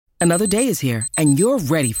Another day is here, and you're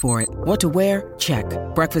ready for it. What to wear? Check.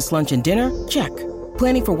 Breakfast, lunch, and dinner? Check.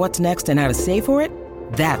 Planning for what's next and how to save for it?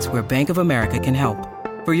 That's where Bank of America can help.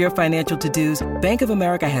 For your financial to-dos, Bank of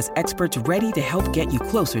America has experts ready to help get you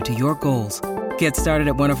closer to your goals. Get started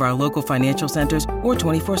at one of our local financial centers or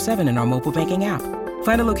 24/7 in our mobile banking app.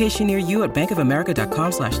 Find a location near you at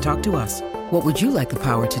bankofamerica.com/talktous. What would you like the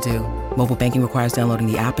power to do? Mobile banking requires downloading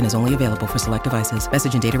the app and is only available for select devices.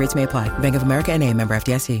 Message and data rates may apply. Bank of America N.A., member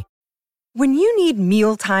FDIC. When you need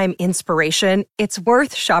mealtime inspiration, it's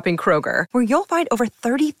worth shopping Kroger, where you'll find over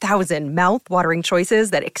 30,000 mouth-watering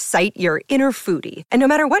choices that excite your inner foodie. And no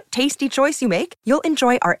matter what tasty choice you make, you'll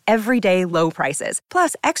enjoy our everyday low prices,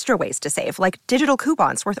 plus extra ways to save, like digital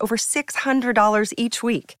coupons worth over $600 each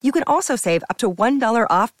week. You can also save up to $1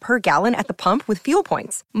 off per gallon at the pump with fuel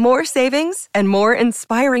points. More savings and more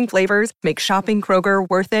inspiring flavors make shopping Kroger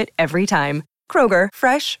worth it every time. Kroger,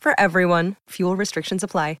 fresh for everyone. Fuel restrictions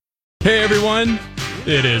apply. Hey everyone,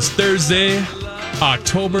 it is Thursday,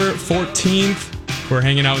 October 14th. We're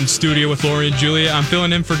hanging out in studio with Lori and Julia. I'm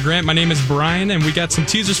filling in for Grant. My name is Brian, and we got some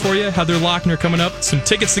teasers for you. Heather Lochner coming up, some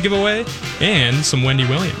tickets to give away, and some Wendy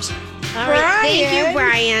Williams. All right, thank you,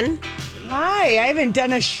 Brian. Hi, I haven't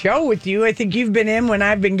done a show with you. I think you've been in when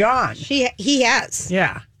I've been gone. He has.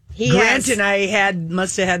 Yeah. Grant and I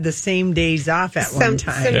must have had the same days off at one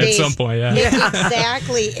time. At some point, yeah.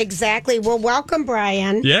 Exactly. Well, welcome,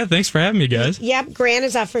 Brian. Yeah, thanks for having me, guys. Yep, Grant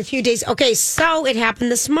is off for a few days. Okay, so it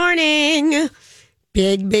happened this morning.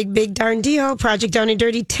 Big darn deal. Project Down and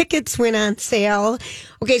Dirty tickets went on sale.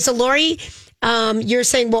 Okay, so Lori, you're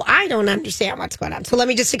saying, well, I don't understand what's going on. So let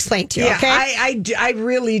me just explain to you, okay? I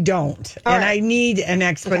really don't. All and right. I need an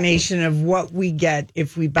explanation of what we get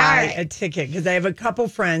if we buy a ticket. Because I have a couple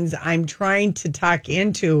friends I'm trying to talk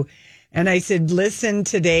into. And I said, listen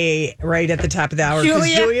today, right at the top of the hour. Because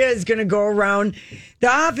Julia is going to go around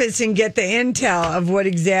the office and get the intel of what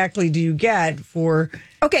exactly do you get for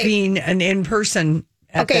being an in-person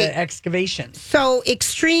at the excavation. So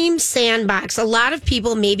Extreme Sandbox. A lot of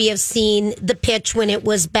people maybe have seen the pitch when it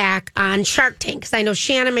was back on Shark Tank. Because I know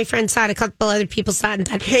Shannon, my friend, saw it. A couple other people saw it.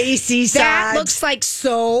 And Casey saw it. That looks like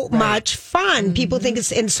so much fun. Mm-hmm. People think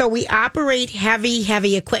it's... And so we operate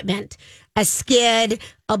heavy equipment. A skid,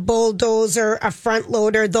 a bulldozer, a front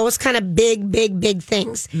loader, those kind of big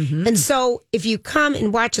things. Mm-hmm. And so if you come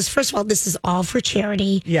and watch us, first of all, this is all for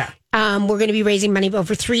charity. Yeah. We're going to be raising money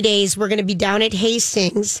over 3 days. We're going to be down at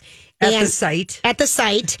Hastings. At the site.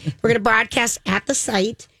 We're going to broadcast at the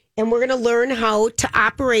site. And we're going to learn how to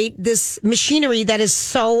operate this machinery that is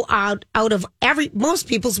so out of most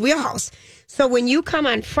people's wheelhouse. So when you come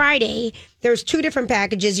on Friday, there's 2 different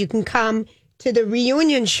packages. You can come to the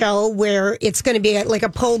reunion show where it's going to be like a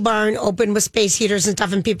pole barn open with space heaters and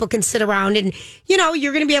stuff, and people can sit around and,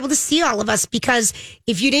 you're going to be able to see all of us, because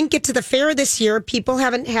if you didn't get to the fair this year, people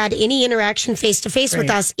haven't had any interaction face-to-face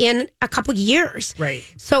with us in a couple years. Right.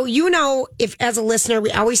 So, if as a listener,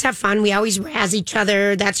 we always have fun. We always razz each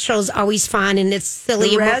other. That show's always fun, and it's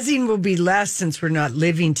silly. The razzing will be less since we're not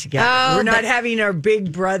living together. We're not having our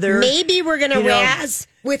big brother. Maybe we're going to razz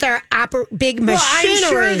with our big machinery. Well, I'm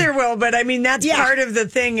sure there will, but I mean, that's part of the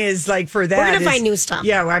thing is like for that. We're going to find new stuff.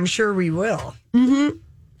 Yeah, well, I'm sure we will. Mm-hmm.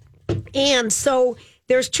 And so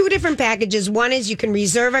there's 2 different packages. One is you can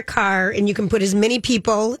reserve a car and you can put as many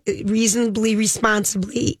people reasonably,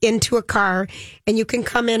 responsibly into a car, and you can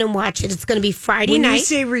come in and watch it. It's going to be Friday night. When you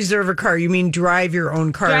say reserve a car, you mean drive your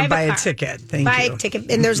own car and buy a ticket. Buy a ticket.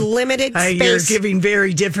 And there's limited space. You're giving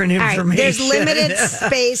very different information. Right, there's limited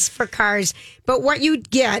space for cars. But what you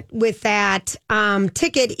get with that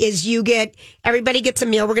ticket is everybody gets a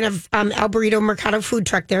meal. We're going to have El Burrito Mercado food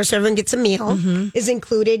truck there, so everyone gets a meal is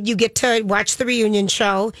included. You get to watch the reunion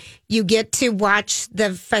show. You get to watch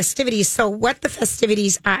the festivities. So what the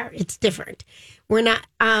festivities are, it's different. We're not,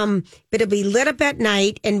 but it'll be lit up at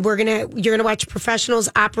night, and you're gonna watch professionals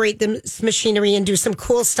operate this machinery and do some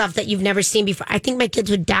cool stuff that you've never seen before. I think my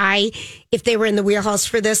kids would die if they were in the wheelhouse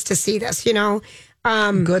for this to see this.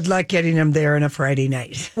 Good luck getting them there on a Friday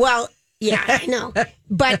night. Well, yeah, I know.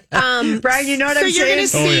 But Brian, you know what I'm saying?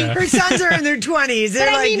 See, her sons are in their 20s.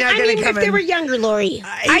 They're not going to come if they were younger, Lori.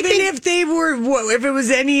 If they were, if it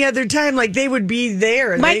was any other time, like they would be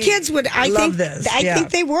there. My kids would. I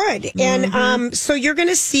think they would. Mm-hmm. And so you're going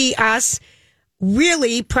to see us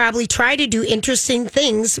really probably try to do interesting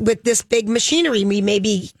things with this big machinery. We may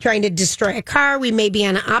be trying to destroy a car. We may be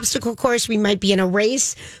on an obstacle course. We might be in a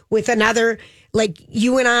race with another, like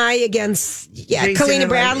you and I against Kalina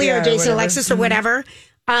Bradley or Jason Alexis or whatever.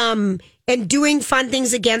 And doing fun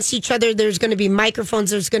things against each other. There's going to be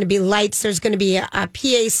microphones. There's going to be lights. There's going to be a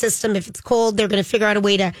PA system. If it's cold, they're going to figure out a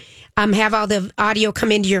way to have all the audio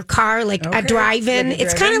come into your car, like a drive-in. Like a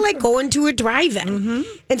it's kind drive-in? of like going to a drive-in.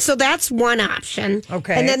 And so that's one option.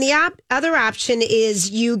 Okay. And then the other option is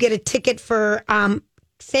you get a ticket for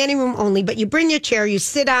standing room only, but you bring your chair, you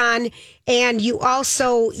sit on, and you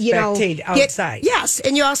also, Spectate outside. Yes,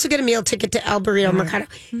 and you also get a meal ticket to El Burrito Mercado.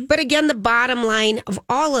 But again, the bottom line of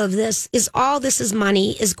all of this is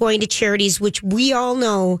money is going to charities, which we all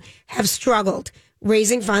know have struggled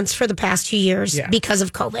raising funds for the past 2 years because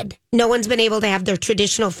of COVID. No one's been able to have their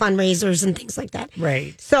traditional fundraisers and things like that.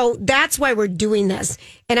 Right. So that's why we're doing this.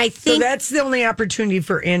 And I think that's the only opportunity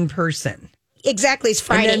for in-person. Exactly, it's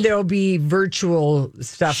Friday. And then there'll be virtual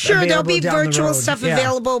stuff. Sure, there'll be down the virtual road. stuff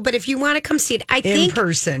available, but if you want to come see it, I think in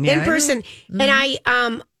person. And I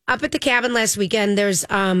up at the cabin last weekend, there's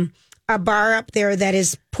a bar up there that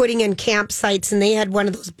is putting in campsites, and they had one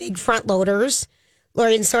of those big front loaders,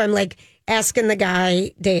 Lori. And so I'm like asking the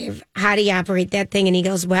guy, Dave, how do you operate that thing? And he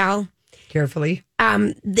goes, well, carefully.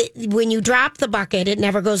 When you drop the bucket, it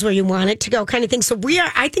never goes where you want it to go, kind of thing. So we're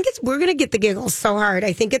going to get the giggles so hard.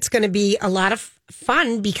 I think it's going to be a lot of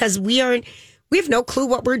fun because we have no clue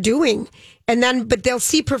what we're doing. And then, but they'll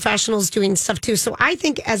see professionals doing stuff too. So I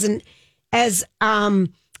think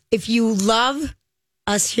if you love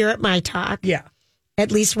us here at My Talk, at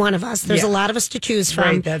least one of us. There's a lot of us to choose from.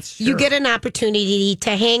 Right, that's true. You get an opportunity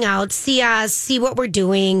to hang out, see us, see what we're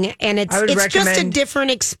doing, and it's just a different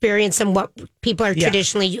experience than what people are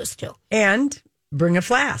traditionally used to. And bring a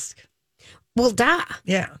flask. Well, duh.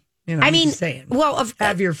 Yeah. I mean, just saying. Well,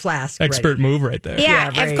 have your flask. Expert move right there. Yeah,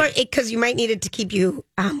 right. of course, because you might need it to keep you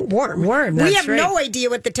warm. That's we have right. no idea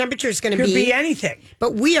what the temperature is going to be. Could be anything.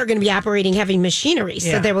 But we are going to be operating heavy machinery,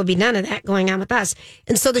 so there will be none of that going on with us.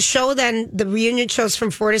 And so the show then, the reunion shows from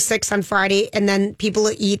 4 to 6 on Friday, and then people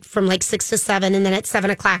will eat from like 6 to 7, and then at 7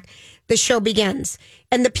 o'clock, the show begins.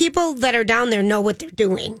 And the people that are down there know what they're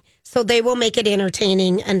doing, so they will make it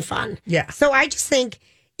entertaining and fun. Yeah. So I just think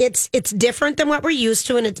it's different than what we're used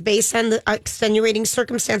to, and it's based on the extenuating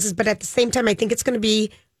circumstances, but at the same time, I think it's going to be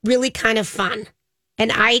really kind of fun.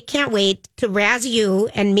 And I can't wait to razz you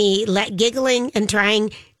and me, giggling and trying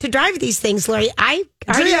to drive these things, Lori. I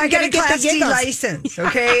got a get Class the D giggles. license,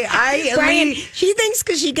 okay? Brian, she thinks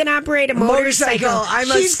because she can operate a motorcycle. I'm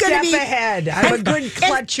a step ahead. I'm a good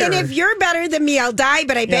clutcher. And if you're better than me, I'll die,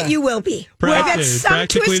 but I bet you will be.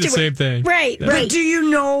 Practically the same thing. Right. But do you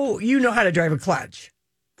know how to drive a clutch?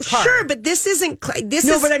 Car. Sure, but this isn't.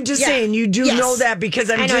 But I'm just saying you do know that because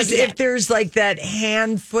if there's like that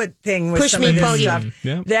hand foot thing with some of this stuff,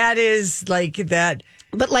 that is like that.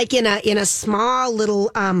 But like in a small little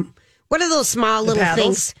what are those small little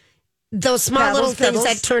things? Those small little things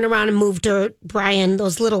that turn around and move dirt, Brian,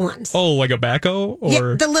 those little ones. Oh, like a backhoe?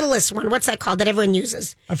 Or the littlest one. What's that called that everyone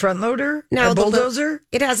uses? A front loader? No, a bulldozer?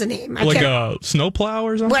 It has a name. Like a snowplow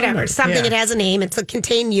or something? Whatever. Something. It has a name. It's a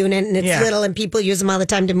contained unit and it's little and people use them all the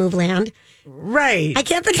time to move land. Right. I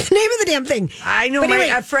can't think of the name of the damn thing. I know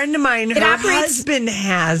a friend of mine, her husband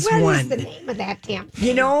has one. What is the name of that damn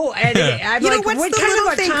thing? And I'm like, what's what the kind little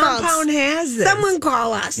of a thing compound called? has this? Someone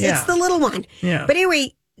call us. Yeah. It's the little one. Yeah. But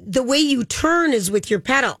anyway, the way you turn is with your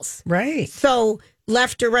pedals. Right. So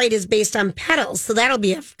left or right is based on pedals. So that'll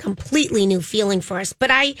be a completely new feeling for us. But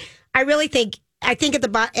I really think at the end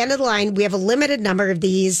of the line, we have a limited number of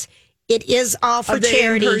these. It is all for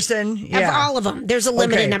charity. Of all of them. There's a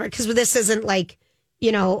limited number because this isn't like,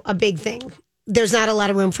 a big thing. There's not a lot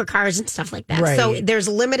of room for cars and stuff like that. Right. So there's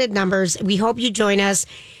limited numbers. We hope you join us.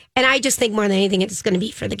 And I just think more than anything, it's going to be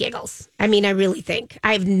for the giggles. I mean, I really think.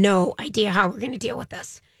 I have no idea how we're going to deal with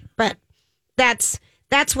this. But that's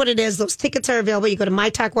what it is. Those tickets are available. You go to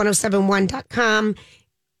mytalk1071.com.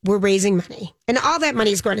 We're raising money. And all that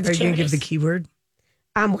money is going to the charities. Are you going to give the keyword?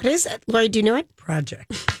 What is it? Lori, do you know it?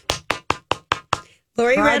 Project.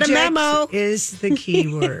 Lori read a memo. Is the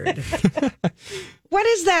keyword. What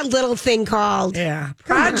is that little thing called? Yeah.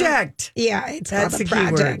 Project. Yeah, it's called the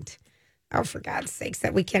project. Keyword. Oh, for God's sakes,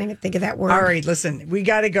 that we can't even think of that word. All right, listen, we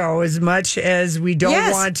got to go. As much as we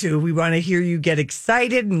don't want to, we want to hear you get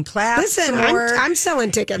excited and clap. Listen, I'm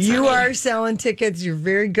selling tickets. You are selling tickets. You're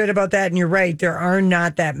very good about that. And you're right. There are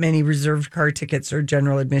not that many reserved car tickets or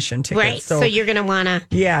general admission tickets. Right. So you're going to want to.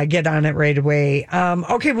 Yeah, get on it right away.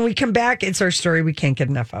 Okay, when we come back, it's our story we can't get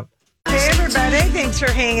enough of. Hey, everybody. Thanks for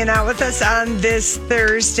hanging out with us on this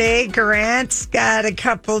Thursday. Grant's got a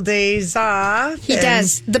couple days off. He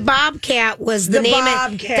does. The Bobcat was the name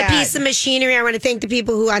of the piece of machinery. I want to thank the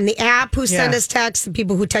people who on the app who send us texts, the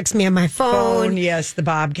people who text me on my phone. Yes, the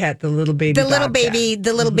Bobcat, the little baby the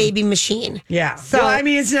little baby machine. Yeah. So, well, I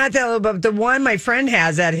mean, it's not that little, but the one my friend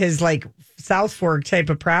has at his, like, South Fork type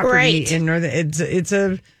of property in Northern, it's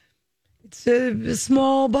it's a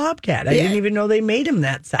small bobcat. I didn't even know they made them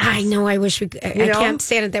that size. I know. I wish we could. I can't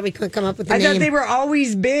stand it that we couldn't come up with a name. I thought they were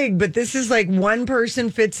always big, but this is like one person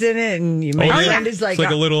fits in it, and my friend is like... It's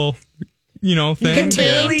like a little, thing.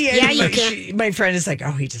 Contained. Yeah, you can. My friend is like,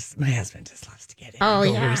 my husband just loves to get in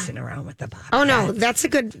and go racing around with the bobcat. Oh, no. That's a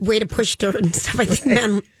good way to push dirt and stuff. I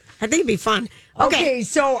think it'd be fun. Okay,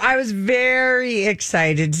 so I was very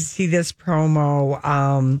excited to see this promo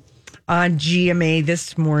on GMA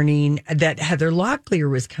this morning that Heather Locklear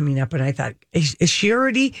was coming up, and I thought, is she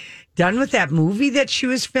already done with that movie that she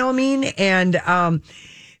was filming? And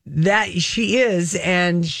that she is,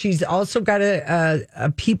 and she's also got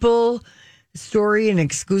a People story, an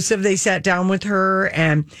exclusive. They sat down with her,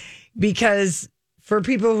 and because for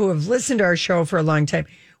people who have listened to our show for a long time,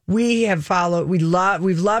 we've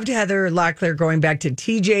loved Heather Locklear going back to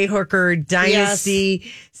TJ Hooker,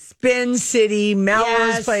 Dynasty, Spin City,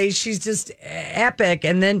 Melrose Place. She's just epic.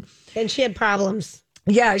 And she had problems.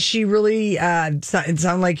 Yeah, she really, it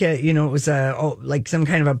sounded like, it was like some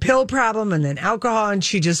kind of a pill problem and then alcohol. And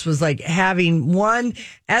she just was like having one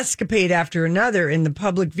escapade after another in the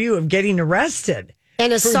public view of getting arrested.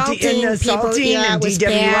 And assaulting people. Yeah, it was DWI,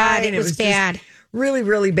 bad. And it was bad. Really,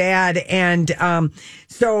 really bad. And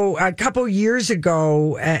so a couple years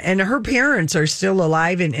ago, and her parents are still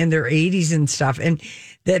alive in their 80s and stuff. And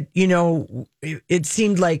that, it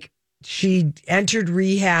seemed like she entered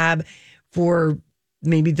rehab for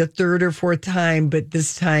maybe the third or fourth time, but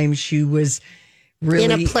this time she was really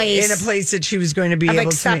in a place that she was going to be able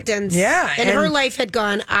acceptance. To. Yeah. And her life had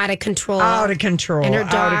gone out of control. Out of control. And her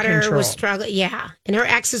daughter was struggling. Yeah. And her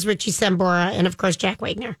ex is Richie Sambora and, of course, Jack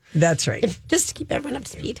Wagner. That's right. Just to keep everyone up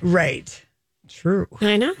to speed. Right. True.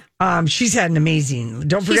 I know. She's had an amazing...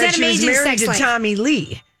 Don't forget she was married to Tommy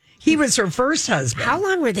Lee. He was her first husband. How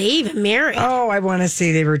long were they even married? Oh, I want to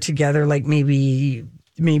say they were together like maybe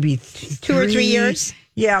 2 or 3 years.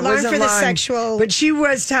 Yeah, it wasn't long. The sexual... But she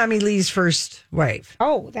was Tommy Lee's first wife.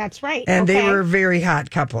 Oh, that's right. And they were a very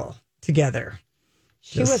hot couple together.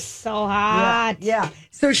 She was so hot. Yeah.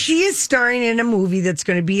 So she is starring in a movie that's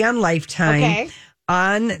going to be on Lifetime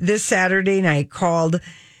on this Saturday night called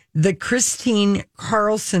The Christine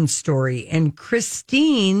Carlson Story. And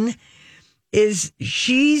Christine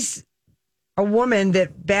she's a woman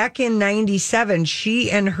that back in 97,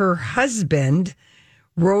 she and her husband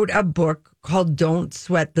wrote a book called Don't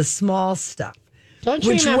Sweat the Small Stuff. Don't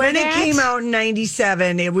you remember when that? It came out in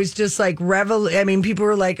 97, it was just like people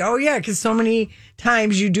were like, oh yeah, because so many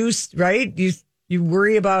times you do, right? You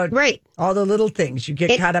worry about all the little things. You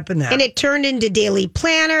get caught up in that. And it turned into daily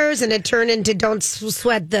planners, and it turned into Don't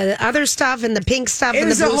Sweat the other stuff and the pink stuff and the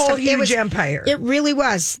blue stuff. It was a whole huge empire. It really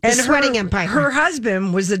was. The sweating empire. Her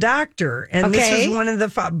husband was a doctor, and this was one of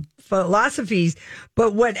the philosophies.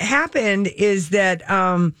 But what happened is that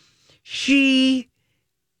her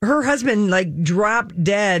husband dropped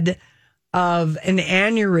dead of an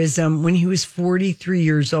aneurysm when he was 43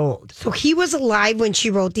 years old. So he was alive when she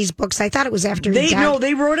wrote these books. I thought it was after he died. No,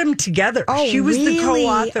 they wrote them together. Oh, she was really? the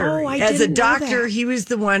co-author. Oh, I As a didn't know doctor, that. he was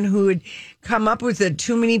the one who had come up with it.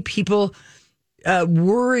 Too many people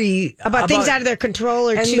worry about things out of their control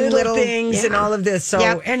or and too little things and all of this. So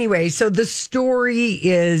anyway, so the story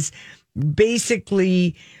is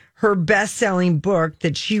basically her best-selling book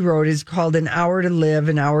that she wrote is called An Hour to Live,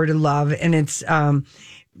 An Hour to Love, and it's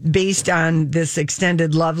based on this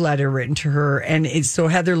extended love letter written to her. And so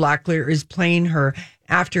Heather Locklear is playing her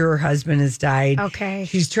after her husband has died. Okay.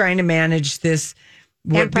 She's trying to manage this,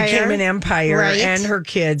 what became an empire, and her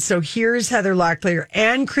kids. So here's Heather Locklear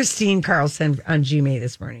and Christine Carlson on GMA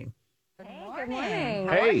this morning. Good morning.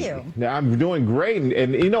 How are you? I'm doing great.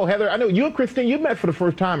 And Heather, I know you and Christine, you met for the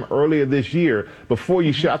first time earlier this year before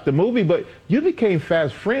you shot the movie, but you became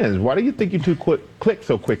fast friends. Why do you think you two clicked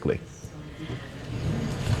so quickly?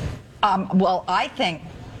 Well, I think...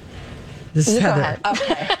 This is Heather.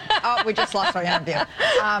 Okay. Oh, we just lost our interview.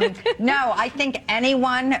 No, I think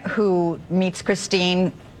anyone who meets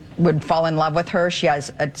Christine would fall in love with her. She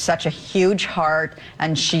has such a huge heart,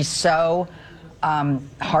 and she's so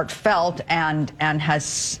heartfelt and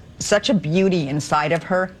has such a beauty inside of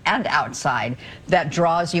her and outside that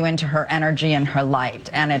draws you into her energy and her light.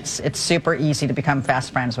 And it's super easy to become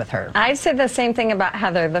fast friends with her. I'd say the same thing about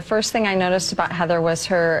Heather. The first thing I noticed about Heather was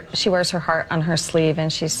she wears her heart on her sleeve,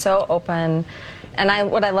 and she's so open.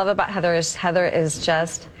 And what I love about Heather is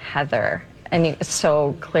just Heather. And it's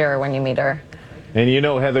so clear when you meet her. And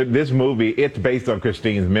Heather, this movie, it's based on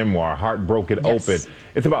Christine's memoir, Heartbroken Open.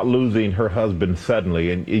 It's about losing her husband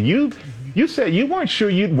suddenly. And you said you weren't sure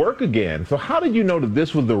you'd work again. So how did you know that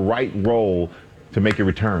this was the right role to make a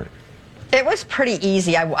return? It was pretty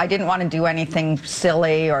easy. I didn't want to do anything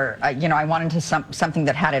silly or, I wanted to something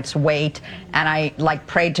that had its weight. And I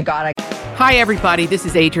prayed to God. Hi, everybody. This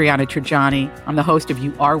is Adriana Trajani. I'm the host of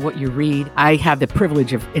You Are What You Read. I have the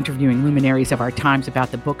privilege of interviewing luminaries of our times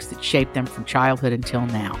about the books that shaped them from childhood until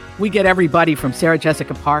now. We get everybody from Sarah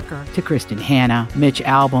Jessica Parker to Kristen Hanna, Mitch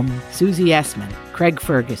Albom, Susie Essman, Craig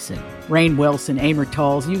Ferguson, Rainn Wilson, Amor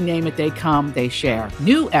Tolls, you name it, they come, they share.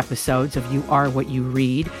 New episodes of You Are What You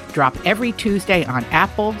Read drop every Tuesday on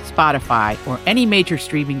Apple, Spotify, or any major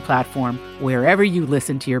streaming platform wherever you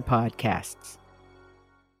listen to your podcasts.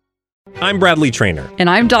 I'm Bradley Trainer. And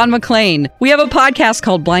I'm Don McClain. We have a podcast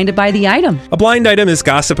called Blinded by the Item. A blind item is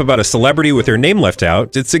gossip about a celebrity with their name left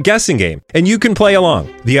out. It's a guessing game, and you can play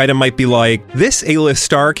along. The item might be like, this A-list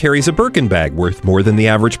star carries a Birkin bag worth more than the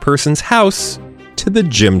average person's house to the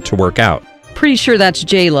gym to work out. Pretty sure that's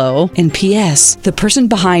J-Lo. And P.S. the person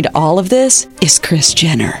behind all of this is Kris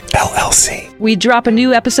Jenner, LLC. We drop a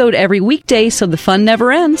new episode every weekday so the fun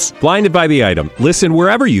never ends. Blinded by the Item. Listen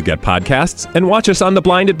wherever you get podcasts and watch us on the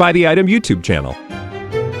Blinded by the Item YouTube channel.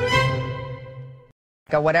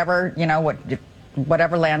 Whatever,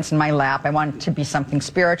 whatever lands in my lap, I want it to be something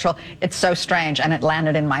spiritual. It's so strange, and it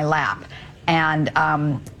landed in my lap. And,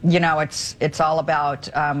 it's all about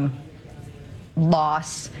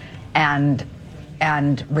loss and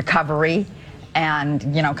recovery and,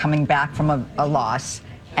 coming back from a loss.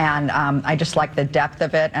 And I just like the depth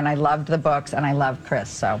of it, and I loved the books, and I loved Chris,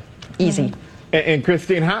 so easy. And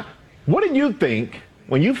Christine, what did you think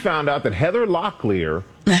when you found out that Heather Locklear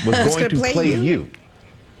was going to play you?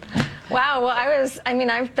 Wow, well,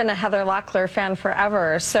 I've been a Heather Locklear fan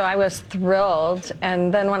forever, so I was thrilled.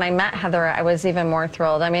 And then when I met Heather, I was even more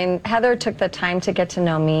thrilled. I mean, Heather took the time to get to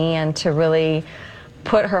know me and to really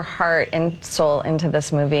put her heart and soul into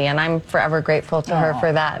this movie, and I'm forever grateful to her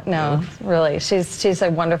for that. No, really, she's a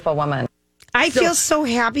wonderful woman. I feel so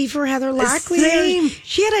happy for Heather Locklear. Same.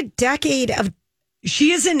 She had a decade of.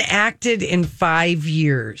 She hasn't acted in 5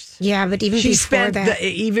 years. Yeah, but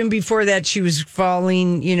even before that, she was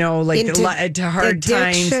falling, into hard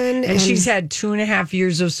times. And she's had 2.5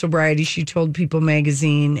 years of sobriety. She told People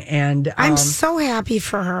magazine, and I'm so happy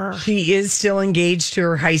for her. She is still engaged to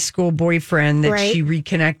her high school boyfriend that she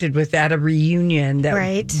reconnected with at a reunion.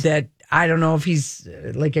 That I don't know if he's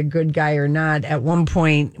like a good guy or not. At one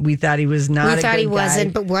point, we thought he was not. We thought he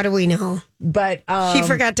wasn't, but what do we know? But she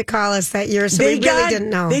forgot to call us that year, so we really didn't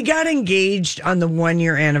know. They got engaged on the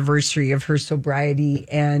 1-year anniversary of her sobriety,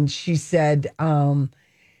 and she said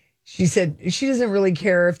she doesn't really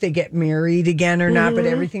care if they get married again or not, but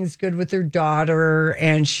everything's good with her daughter.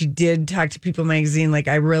 And she did talk to People magazine,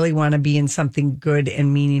 I really want to be in something good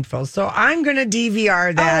and meaningful. So I'm going to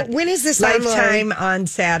DVR that. When is this Lifetime on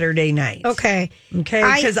Saturday night? Okay,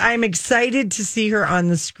 because I'm excited to see her on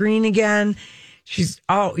the screen again. She's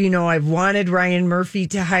I've wanted Ryan Murphy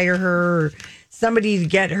to hire her, or somebody to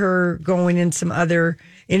get her going in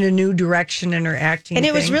in a new direction in her acting. And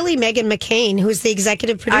it was really Meghan McCain, who's the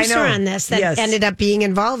executive producer on this, that ended up being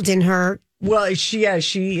involved in her. Well, she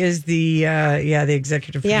is the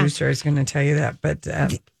executive producer. I was going to tell you that, but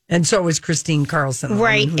and so was Christine Carlson,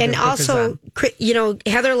 right? And also,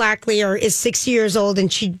 Heather Locklear is 60 years old,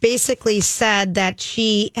 and she basically said that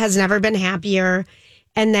she has never been happier,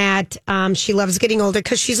 and that she loves getting older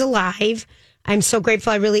because she's alive. I'm so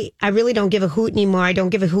grateful. I really don't give a hoot anymore. I don't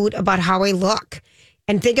give a hoot about how I look.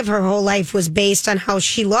 And think of her whole life was based on how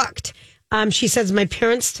she looked. She says, my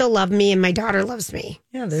parents still love me and my daughter loves me.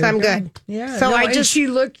 Yeah, so I'm good. Yeah. So she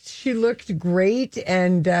looked great.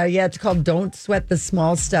 And it's called Don't Sweat the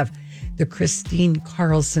Small Stuff. The Christine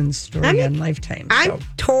Carlson story on Lifetime. I'm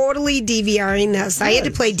totally DVRing this. Yes. I had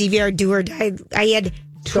to play DVR Do or Die. I had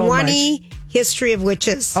 20 History of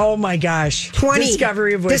Witches. Oh my gosh. 20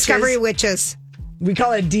 Discovery of Witches. We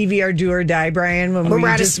call it DVR Do or Die, Brian. When we're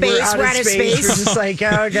out of space. We're out of space. We're just like,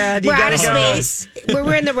 oh God, we're out of space. When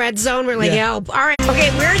we're in the red zone, we're like, help. All right.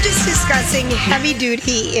 Okay, we're just discussing heavy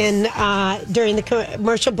duty during the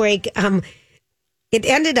commercial break. It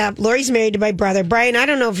ended up, Lori's married to my brother. Brian, I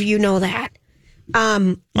don't know if you know that.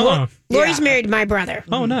 Lori's married to my brother.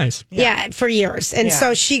 Oh, nice. Yeah, for years. And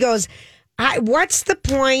so she goes, what's the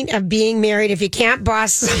point of being married if you can't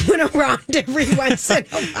boss someone around every once in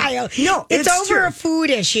a while? No, it's over a food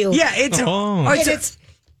issue. Yeah, it's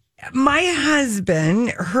my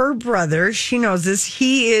husband, her brother, she knows this.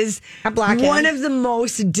 He is one of the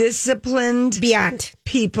most disciplined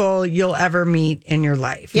people you'll ever meet in your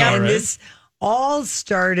life. Yeah, and this all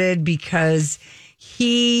started because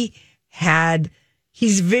he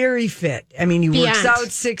He's very fit. I mean, he works Beyond.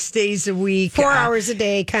 out 6 days a week. 4 hours a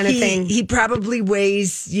day kind of thing. He probably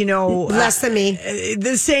weighs, less than me.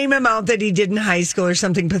 The same amount that he did in high school or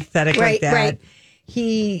something pathetic like that. Right.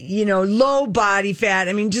 He, low body fat.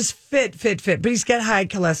 I mean, just fit. But he's got high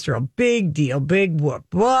cholesterol. Big deal. Big whoop.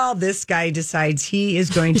 Well, this guy decides he is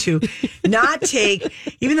going to not take,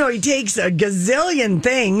 even though he takes a gazillion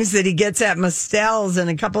things that he gets at Mustel's and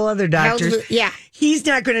a couple other doctors. Yeah. He's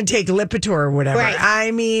not going to take Lipitor or whatever. Right.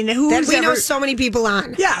 I mean, that we know so many people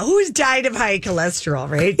on. Yeah, who's died of high cholesterol,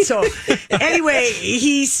 right? So anyway,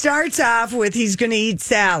 he starts off with he's going to eat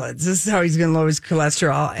salads. This is how he's going to lower his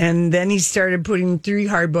cholesterol. And then he started putting 3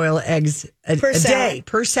 hard-boiled eggs a day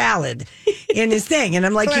per salad in his thing. And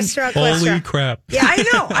I'm like, holy crap. Yeah, I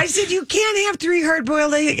know. I said, you can't have 3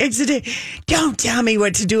 hard-boiled eggs a day. Don't tell me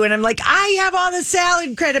what to do. And I'm like, I have all the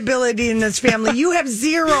salad credibility in this family. You have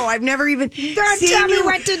 0. I've never even tell me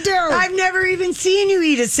what to do. I've never even seen you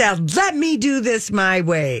eat a salad. Let me do this my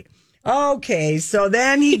way. Okay, so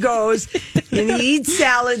then he goes and he eats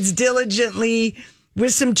salads diligently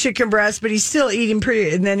with some chicken breast, but he's still eating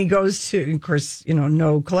pretty. And then he goes to, of course,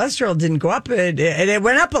 no cholesterol didn't go up. It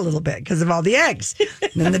went up a little bit because of all the eggs.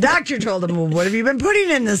 And then the doctor told him, well, what have you been putting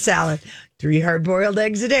in the salad? 3 hard-boiled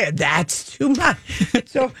eggs a day. That's too much.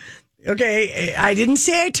 So... Okay, I didn't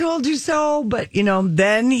say I told you so, but,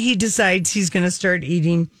 then he decides he's going to start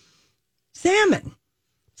eating salmon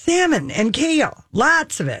and kale.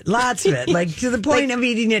 Lots of it, like to the point of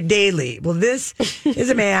eating it daily. Well, this is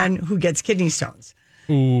a man who gets kidney stones.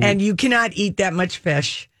 Ooh. And you cannot eat that much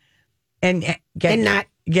fish and not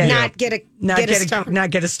get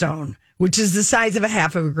a stone, which is the size of a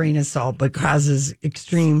half of a grain of salt, but causes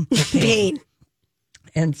extreme pain.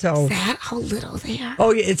 And so, is that how little they are?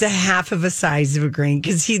 Oh, yeah, it's a half of a size of a grain.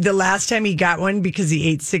 Because the last time he got one, because he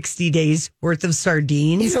ate 60 days worth of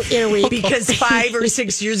sardines in a week. Because 5 or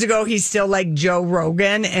 6 years ago, he's still like Joe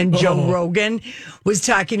Rogan, and Joe Rogan was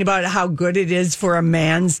talking about how good it is for a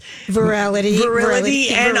man's virility,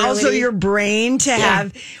 and also your brain to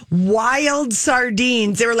have wild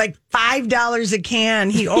sardines. They were like $5 a can.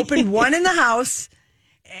 He opened one in the house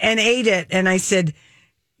and ate it, and I said,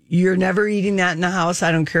 you're never eating that in the house.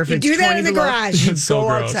 I don't care if you it's do that 20 in the below. garage. Go so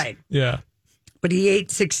outside. Yeah. But he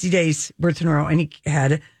ate 60 days worth in a row, and he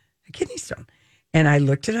had a kidney stone. And I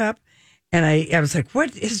looked it up, and I was like,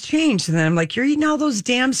 what has changed? And then I'm like, you're eating all those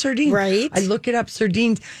damn sardines. Right. I look it up,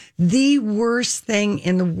 sardines, the worst thing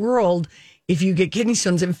in the world if you get kidney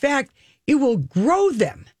stones. In fact, it will grow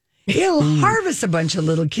them. It'll harvest a bunch of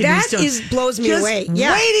little kidney stones. That blows me away.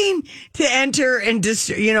 Yeah. Waiting to enter and just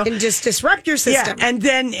disrupt your system. Yeah, and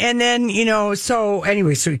then so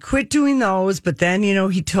anyway, so he quit doing those, but then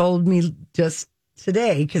he told me just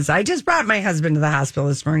today, because I just brought my husband to the hospital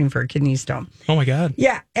this morning for a kidney stone. Oh my God.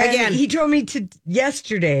 Yeah. And again, he told me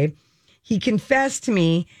yesterday, he confessed to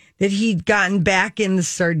me that he'd gotten back in the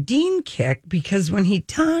sardine kick because when he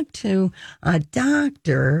talked to a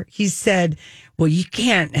doctor, he said, well, you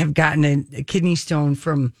can't have gotten a kidney stone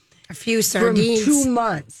from a few sardines. From 2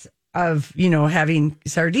 months of, having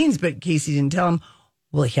sardines. But Casey didn't tell him,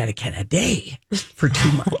 well, he had a can a day for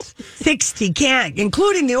 2 months. 60 cans,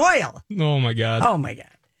 including the oil. Oh, my God. Oh, my God.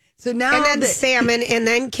 So now and then salmon and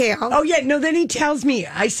then kale. Oh, yeah. No, then he tells me,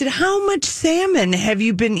 I said, how much salmon have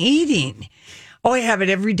you been eating? Oh, I have it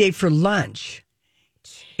every day for lunch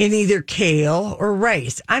in either kale or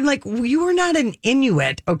rice. I'm like, you are not an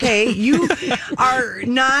Inuit, okay? You are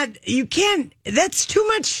not, you can't, that's too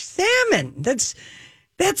much salmon. That's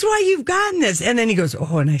why you've gotten this. And then he goes,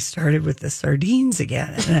 oh, and I started with the sardines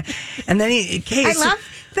again. And then I love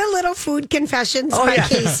the little food confessions by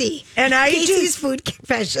Casey. And Casey's food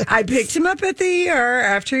confession. I picked him up at the ER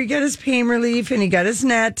after he got his pain relief and he got his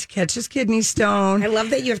net to catch his kidney stone. I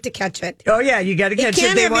love that you have to catch it. Oh, yeah, you got to catch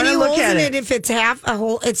it. They want to look at it. If it's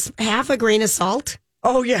half a grain of salt.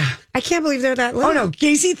 Oh, yeah. I can't believe they're that little. Oh, no.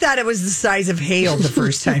 Casey thought it was the size of hail the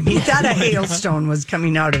first time. He thought a hailstone was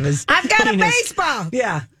coming out of his I've got penis. a baseball.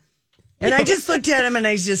 Yeah. And I just looked at him and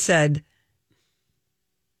I just said,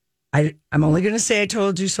 I'm only going to say I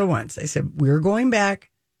told you so once. I said, we're going back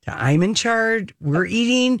to I'm in charge. We're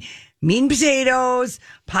eating meat and potatoes,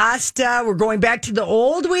 pasta. We're going back to the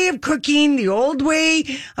old way of cooking, the old way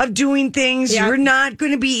of doing things. Yep. You're not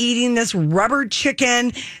going to be eating this rubber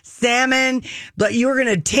chicken, salmon, but you're going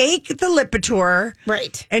to take the Lipitor.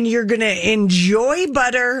 Right. And you're going to enjoy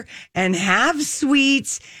butter and have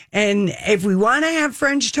sweets. And if we want to have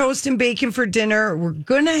French toast and bacon for dinner, we're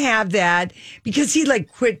going to have that, because he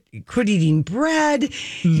quit eating bread.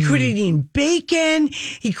 He quit eating bacon.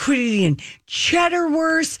 He quit eating cheddar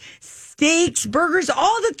wurst, steaks, burgers,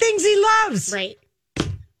 all the things he loves. Right.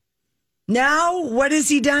 Now, what has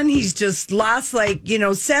he done? He's just lost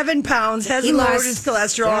 7 pounds, hasn't lowered his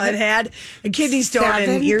cholesterol, and had a kidney stone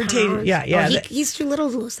and irritated. Pounds. Yeah. He's too little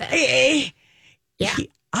to lose that.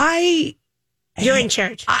 You're in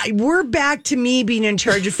charge. We're back to me being in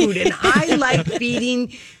charge of food, and I like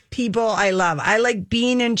feeding people I love. I like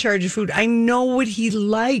being in charge of food. I know what he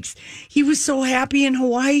likes. He was so happy in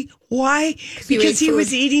Hawaii. Why? Because he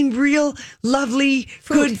was eating real, lovely,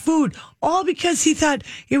 good food. All because he thought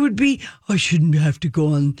it would be, I shouldn't have to go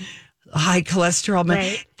on high cholesterol.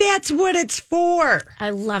 Right. That's what it's for. I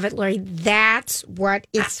love it, Lori. That's what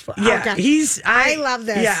it's for. Yeah, I love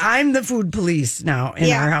this. Yeah, I'm the food police now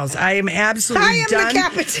in our house. I am absolutely done. I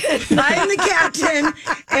am the captain. I am the captain.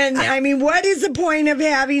 And I mean, what is the point of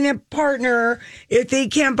having a partner if they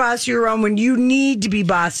can't boss you around when you need to be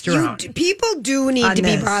bossed around? People do need to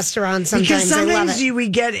be bossed around sometimes. Because sometimes I love it. we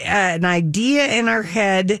get an idea in our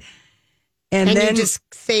head and then you just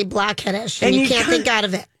say blockheadish and you can't think out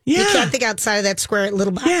of it. Yeah. You can't think outside of that square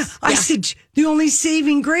little box. Yeah. I said, the only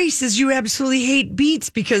saving grace is you absolutely hate beets,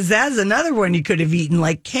 because that's another one you could have eaten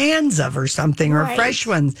cans of or something, or fresh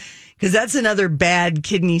ones, because that's another bad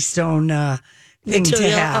kidney stone thing to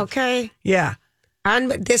have. Okay. Yeah.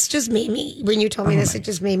 This just made me, when you told me this, it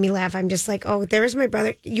just made me laugh. I'm just like, oh, there's my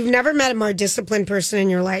brother. You've never met a more disciplined person in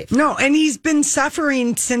your life. No, and he's been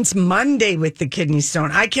suffering since Monday with the kidney stone.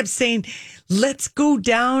 I kept saying, let's go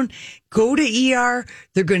down, go to ER.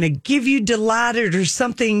 They're going to give you Dilaudid or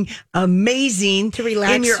something amazing to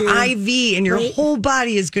relax in your you. IV, and your whole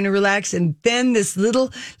body is going to relax. And then this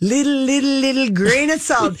little grain of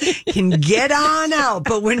salt can get on out.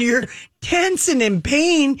 But when you're tense and in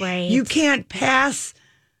pain, you can't pass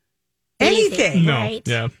anything. No. Right.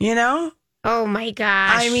 Yeah. You know? Oh my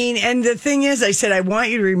gosh. I mean, and the thing is, I said, I want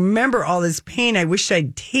you to remember all this pain. I wish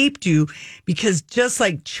I'd taped you, because just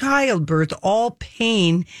like childbirth, all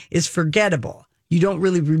pain is forgettable. You don't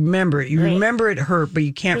really remember it. You remember it hurt, but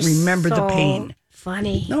you can't remember the pain.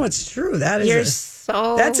 Funny. No, it's true.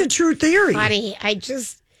 That's a true theory. Funny.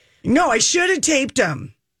 No, I should have taped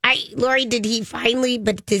him. Lori, did he finally,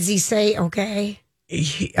 but does he say, okay?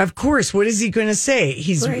 Of course. What is he going to say?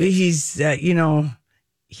 He's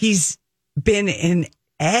been in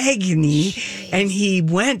agony. And he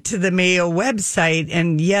went to the Mayo website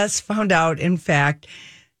and found out, in fact,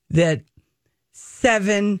 that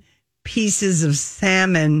 7 pieces of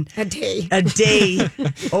salmon a day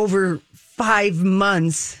over 5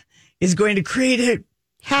 months is going to create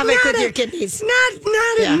havoc with your kidneys.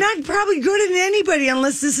 Not probably good in anybody,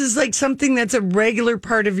 unless this is something that's a regular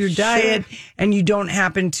part of your diet and you don't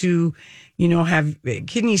happen to, have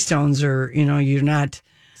kidney stones, or, you're not.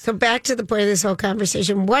 So back to the point of this whole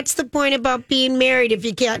conversation. What's the point about being married if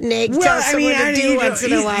you can't nag? Well, tell someone to do once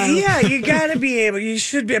in a while. Yeah, you got to be able. You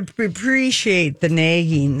should appreciate the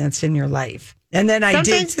nagging that's in your life. And then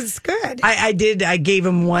sometimes it's good. I gave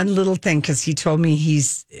him one little thing, because he told me he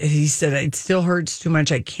said it still hurts too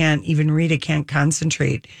much. I can't even read. I can't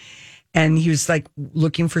concentrate. And he was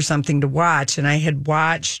looking for something to watch. And I had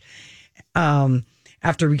watched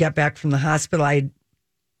after we got back from the hospital.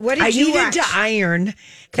 What did you needed watch? to iron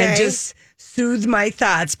and just soothe my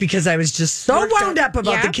thoughts, because I was just so wound up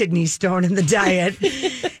about the kidney stone and the diet.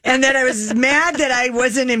 And then I was mad that I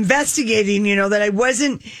wasn't investigating, that I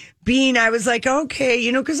wasn't I was like,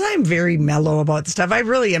 okay, because I'm very mellow about stuff. I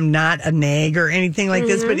really am not a nag or anything like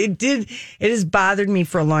this, but it has bothered me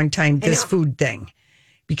for a long time, this food thing,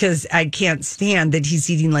 because I can't stand that he's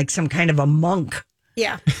eating like some kind of a monk.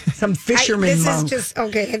 Yeah. Some fisherman monk. This is just,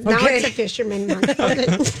 okay. Now it's a fisherman monk.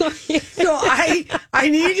 Okay. So I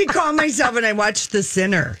needed to calm myself, and I watched The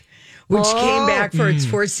Sinner, which came back for its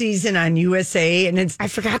 4th season on USA. And I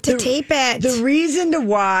forgot to tape it. The reason to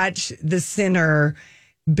watch The Sinner,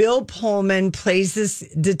 Bill Pullman plays this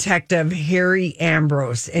detective, Harry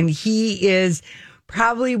Ambrose, and he is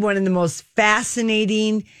probably one of the most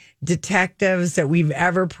fascinating detectives that we've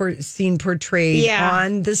ever seen portrayed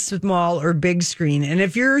on the small or big screen. And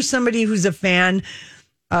if you're somebody who's a fan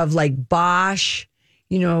of Bosch,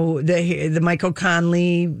 the Michael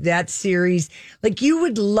Connelly, that series, you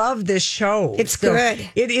would love this show. It's good.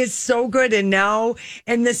 It is so good. And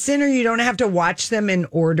The Sinner, you don't have to watch them in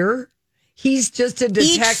order. He's just a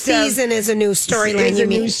detective. Each season is a new storyline.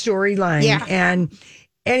 New storyline. Yeah. And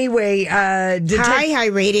anyway, high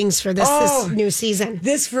ratings for this new season.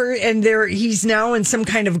 He's now in some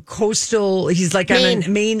kind of coastal. He's on a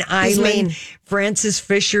Maine island. Frances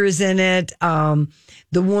Fisher is in it.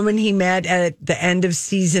 The woman he met at the end of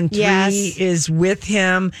season 3 is with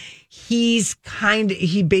him. He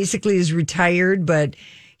basically is retired, but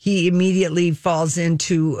he immediately falls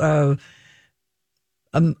into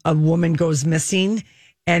a woman goes missing,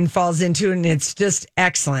 and falls into it, and it's just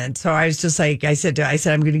excellent. So I was just like, I said,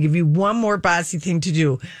 I'm going to give you one more bossy thing to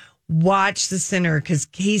do. Watch The Sinner, because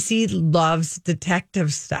Casey loves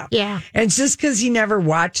detective stuff. Yeah. And it's just because he never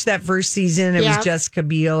watched that first season. It was Jessica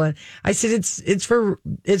Biel. And I said, it's for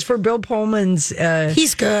Bill Pullman's.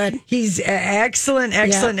 He's good. He's excellent.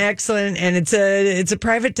 And it's a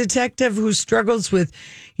private detective who struggles with,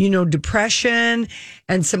 depression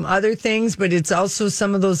and some other things, but it's also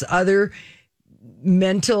some of those other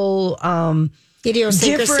mental,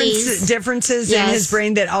 differences in his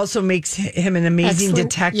brain that also makes him an amazing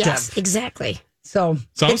detective. Yes, exactly. So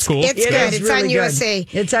sounds cool. It's good. It's on USA.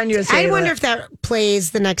 It's on USA. I wonder if that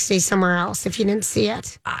plays the next day somewhere else if you didn't see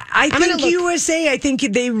it. I think USA, I think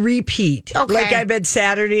they repeat. Okay. Like I bet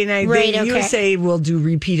Saturday night, USA will do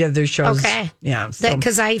repeat of their shows. Okay. Yeah.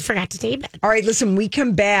 Because I forgot to tape it. All right, listen, we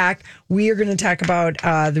come back. We are going to talk about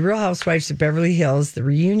the Real Housewives of Beverly Hills, the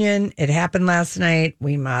reunion. It happened last night.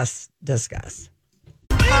 We must discuss.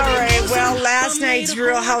 All right. Well, last night's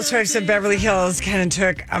Real Housewives of Beverly Hills kind of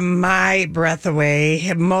took my breath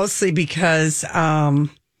away, mostly because Andy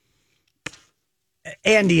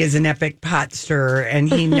is an epic pot stirrer and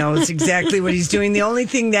he knows exactly what he's doing. The only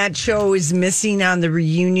thing that show is missing on the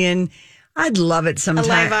reunion, I'd love it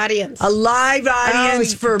sometime. A live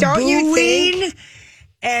audience for booing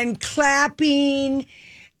and clapping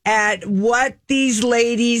at what these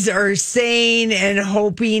ladies are saying and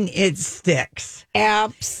hoping it sticks.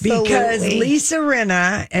 Absolutely. Because Lisa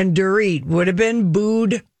Rinna and Dorit would have been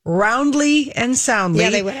booed roundly and soundly. Yeah,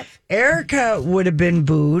 they would have. Erica would have been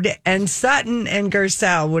booed, and Sutton and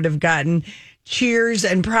Garcelle would have gotten cheers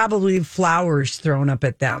and probably flowers thrown up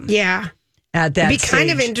at them. Yeah. At that It'd be kind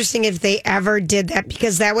of interesting if they ever did that,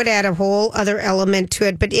 because that would add a whole other element to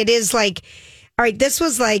it. But it is like, all right, this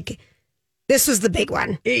was the big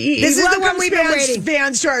one. This is the one we've been waiting.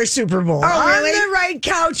 Fans to our Super Bowl. Oh, really? On the right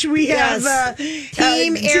couch, we have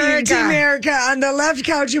Team Erica. Team Erica. On the left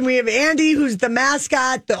couch, and we have Andy, who's the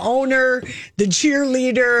mascot, the owner, the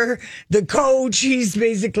cheerleader, the coach. He's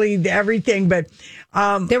basically everything. But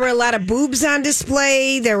there were a lot of boobs on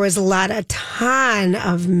display. There was a ton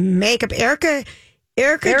of makeup. Erica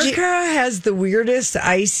has the weirdest,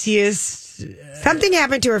 iciest. Something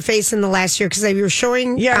happened to her face in the last year because they were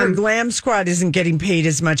showing. Yeah, her glam squad isn't getting paid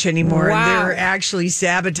as much anymore. Wow. And they're actually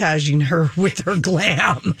sabotaging her with her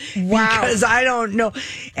glam. Wow. Because I don't know.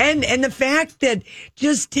 And the fact that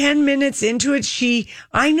just 10 minutes into it,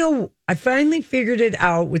 I finally figured it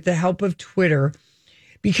out with the help of Twitter,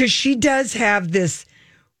 because she does have this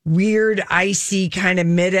weird, icy kind of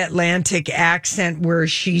mid-Atlantic accent where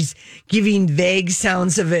she's giving vague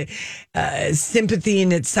sounds of sympathy,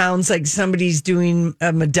 and it sounds like somebody's doing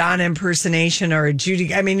a Madonna impersonation or a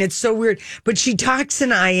Judy. I mean, it's so weird. But she talks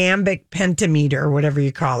in iambic pentameter, or whatever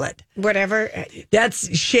you call it. Whatever.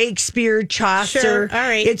 That's Shakespeare, Chaucer. Sure. All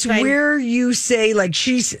right. It's fine. where you say, like,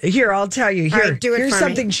 here, I'll tell you. Here, right, do it here's for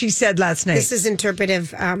something me. she said last night. This is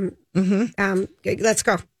interpretive. Let's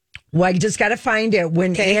go. Well, I just got to find it.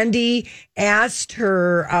 When Andy asked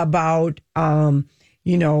her about, about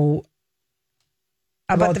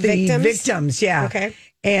the victims. Yeah. Okay.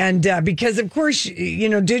 And because, of course,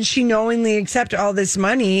 did she knowingly accept all this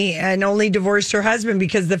money and only divorced her husband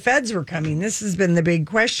because the feds were coming? This has been the big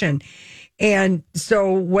question. And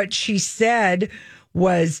so what she said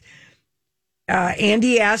was,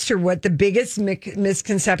 Andy asked her what the biggest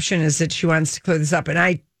misconception is that she wants to clear this up. And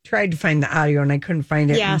I tried to find the audio and I couldn't find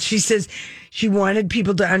it. Yeah. And she says she wanted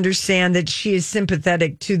people to understand that she is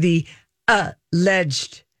sympathetic to the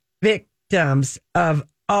alleged victims of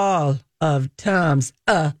all of Tom's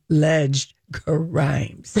alleged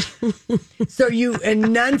crimes. So you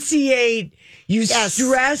enunciate,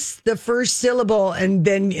 stress the first syllable, and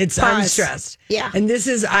then it's unstressed. Yeah. And this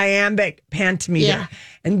is iambic pentameter. Yeah.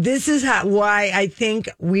 And this is why I think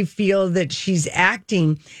we feel that she's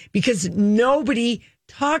acting, because nobody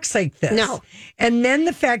talks like this. No. And then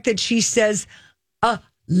the fact that she says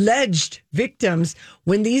alleged victims,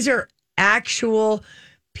 when these are actual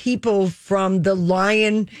people from the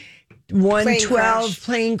Lion 112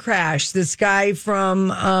 plane crash. This guy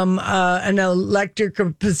from an Electric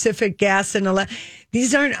Pacific Gas and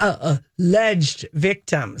these aren't alleged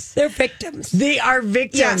victims. They're victims. They are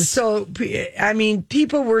victims. Yes. So, I mean,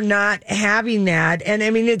 people were not having that. And I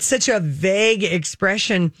mean, it's such a vague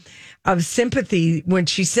expression of sympathy when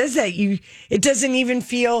she says that. It doesn't even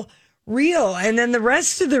feel real. And then the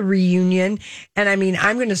rest of the reunion, and I mean,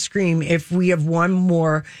 I'm going to scream if we have one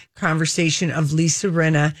more conversation of Lisa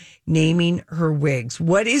Rinna naming her wigs.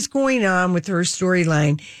 What is going on with her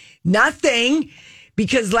storyline? Nothing,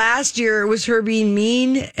 Because last year it was her being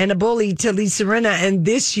mean and a bully to Lisa Rinna, and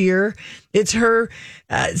this year it's her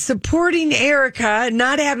supporting Erica,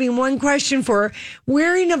 not having one question for her,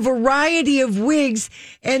 wearing a variety of wigs,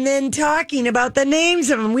 and then talking about the names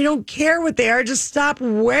of them. We don't care what they are. Just stop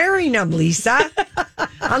wearing them, Lisa.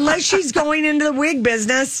 Unless she's going into the wig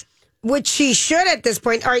business. Which she should at this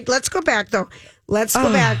point. All right, let's go back, though. Let's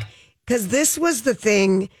go back. Because this was the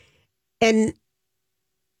thing. And,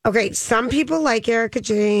 okay, some people like Erica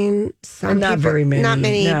Jane. Some not people, very many. Not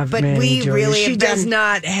many. But we Julia. really She does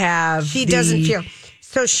not have. She doesn't feel.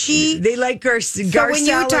 So they like Garcelle. So when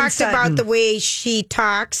you talked about the way she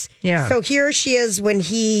talks, yeah. So here she is when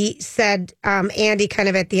he said, Andy kind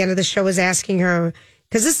of at the end of the show was asking her,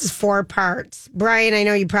 because this is 4 parts. Brian, I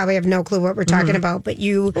know you probably have no clue what we're talking about, but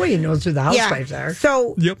you... Well, he knows who the housewives are.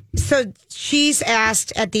 So, so she's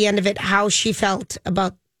asked at the end of it how she felt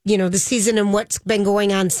about, the season and what's been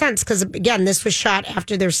going on since. Because, again, this was shot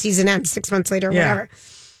after their season ends, 6 months later or whatever.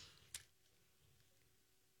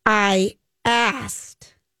 I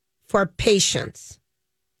asked for patience.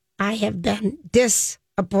 I have been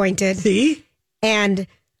disappointed. And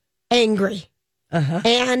angry.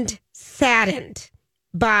 And saddened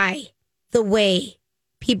by the way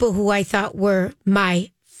people who I thought were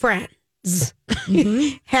my friends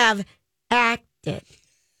have acted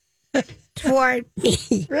toward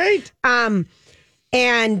me. Right. I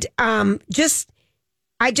just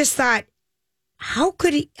thought, how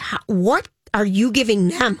could he, what are you giving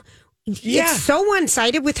them? Yeah. It's so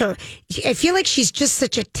one-sided with her. I feel like she's just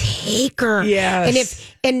such a taker.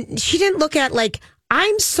 Yes. And she didn't look at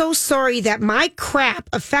I'm so sorry that my crap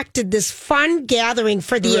affected this fun gathering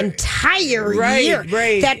for the entire year.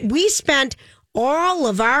 Right. That we spent all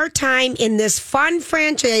of our time in this fun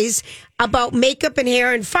franchise about makeup and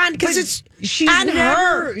hair and fun because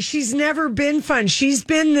she's never been fun. She's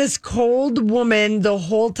been this cold woman the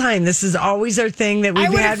whole time. This is always our thing that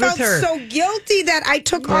we've had with her. I would have felt so guilty that I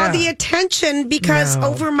took all the attention because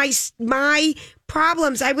over my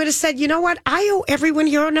problems, I would have said, you know what? I owe everyone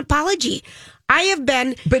here an apology. I have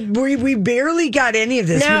been... But we barely got any of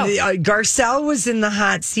this. No. Garcelle was in the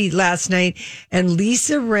hot seat last night, and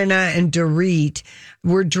Lisa Rinna and Dorit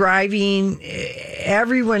were driving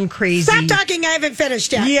everyone crazy. Stop talking, I haven't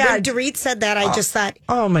finished yet. Yeah. When Dorit said that, I just thought...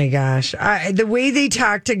 Oh, my gosh. The way they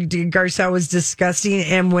talked to Garcelle was disgusting,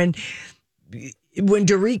 and when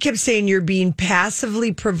Dorit kept saying you're being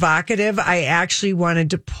passively provocative, I actually wanted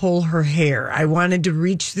to pull her hair. I wanted to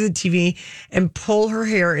reach through the TV and pull her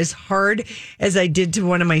hair as hard as I did to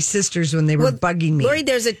one of my sisters when they were bugging me. Lori,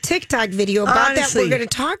 there's a TikTok video about that. We're going to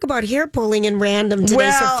talk about hair pulling in random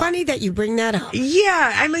today. So funny that you bring that up.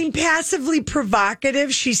 Yeah, I mean, passively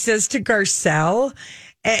provocative, she says to Garcelle.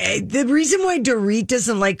 The reason why Dorit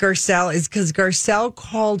doesn't like Garcelle is because Garcelle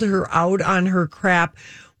called her out on her crap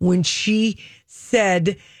when she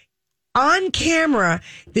said on camera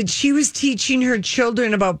that she was teaching her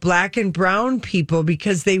children about black and brown people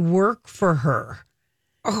because they work for her.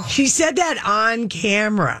 Oh. She said that on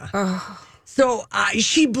camera. Oh. So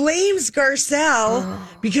she blames Garcelle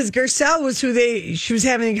because Garcelle was she was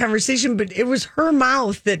having a conversation, but it was her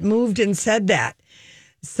mouth that moved and said that.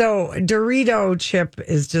 So Dorito Chip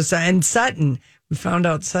is just, and Sutton. We found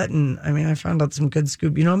out Sutton. I mean, I found out some good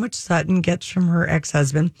scoop. You know how much Sutton gets from her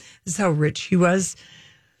ex-husband? This is how rich he was.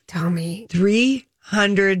 Tell me.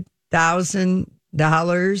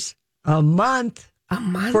 $300,000 a month. A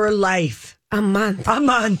month? For life. A month. A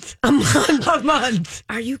month. A month. A month.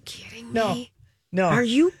 Are you kidding me? No. Are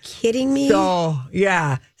you kidding me? So,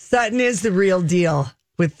 yeah. Sutton is the real deal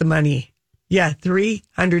with the money. Yeah,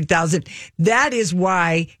 $300,000. That is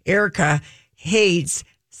why Erica hates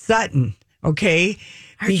Sutton. Okay,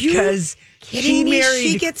 because she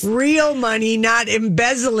married real money, not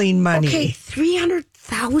embezzling money. Okay,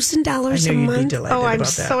 $300,000 a month. Oh, I'm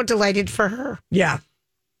so delighted for her. Yeah.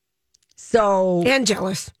 So and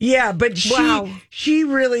jealous. Yeah, but she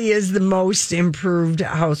really is the most improved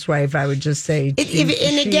housewife. I would just say.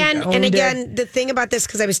 And again, the thing about this,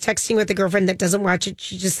 because I was texting with a girlfriend that doesn't watch it,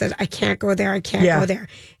 she just said, "I can't go there. I can't go there,"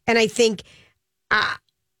 and I think.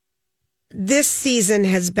 This season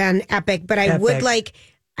has been epic, but I would like.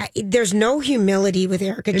 There's no humility with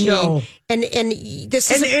Erica Jane, no. and this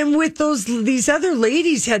is and with these other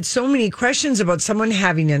ladies had so many questions about someone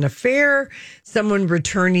having an affair, someone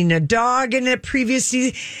returning a dog in a previous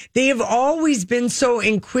season. They have always been so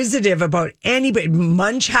inquisitive about anybody.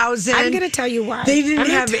 Munchausen. I'm going to tell you why they didn't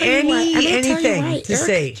have anything to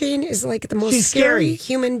say. Erica Jane is like the most scary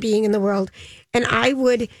human being in the world, and I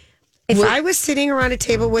would. If I was sitting around a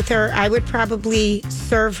table with her, I would probably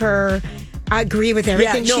serve her agree with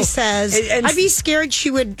everything she says. And I'd be scared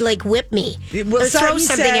she would like whip me or throw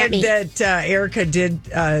something at me. That Erica did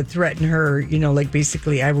threaten her,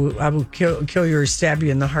 basically, I will kill you or stab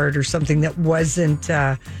you in the heart or something that wasn't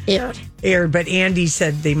aired. But Andy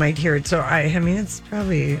said they might hear it. So, I mean, it's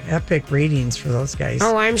probably epic ratings for those guys.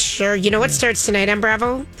 Oh, I'm sure. You know what starts tonight on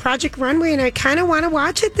Bravo? Project Runway, and I kind of want to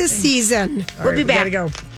watch it this season. We'll be back. We gotta go.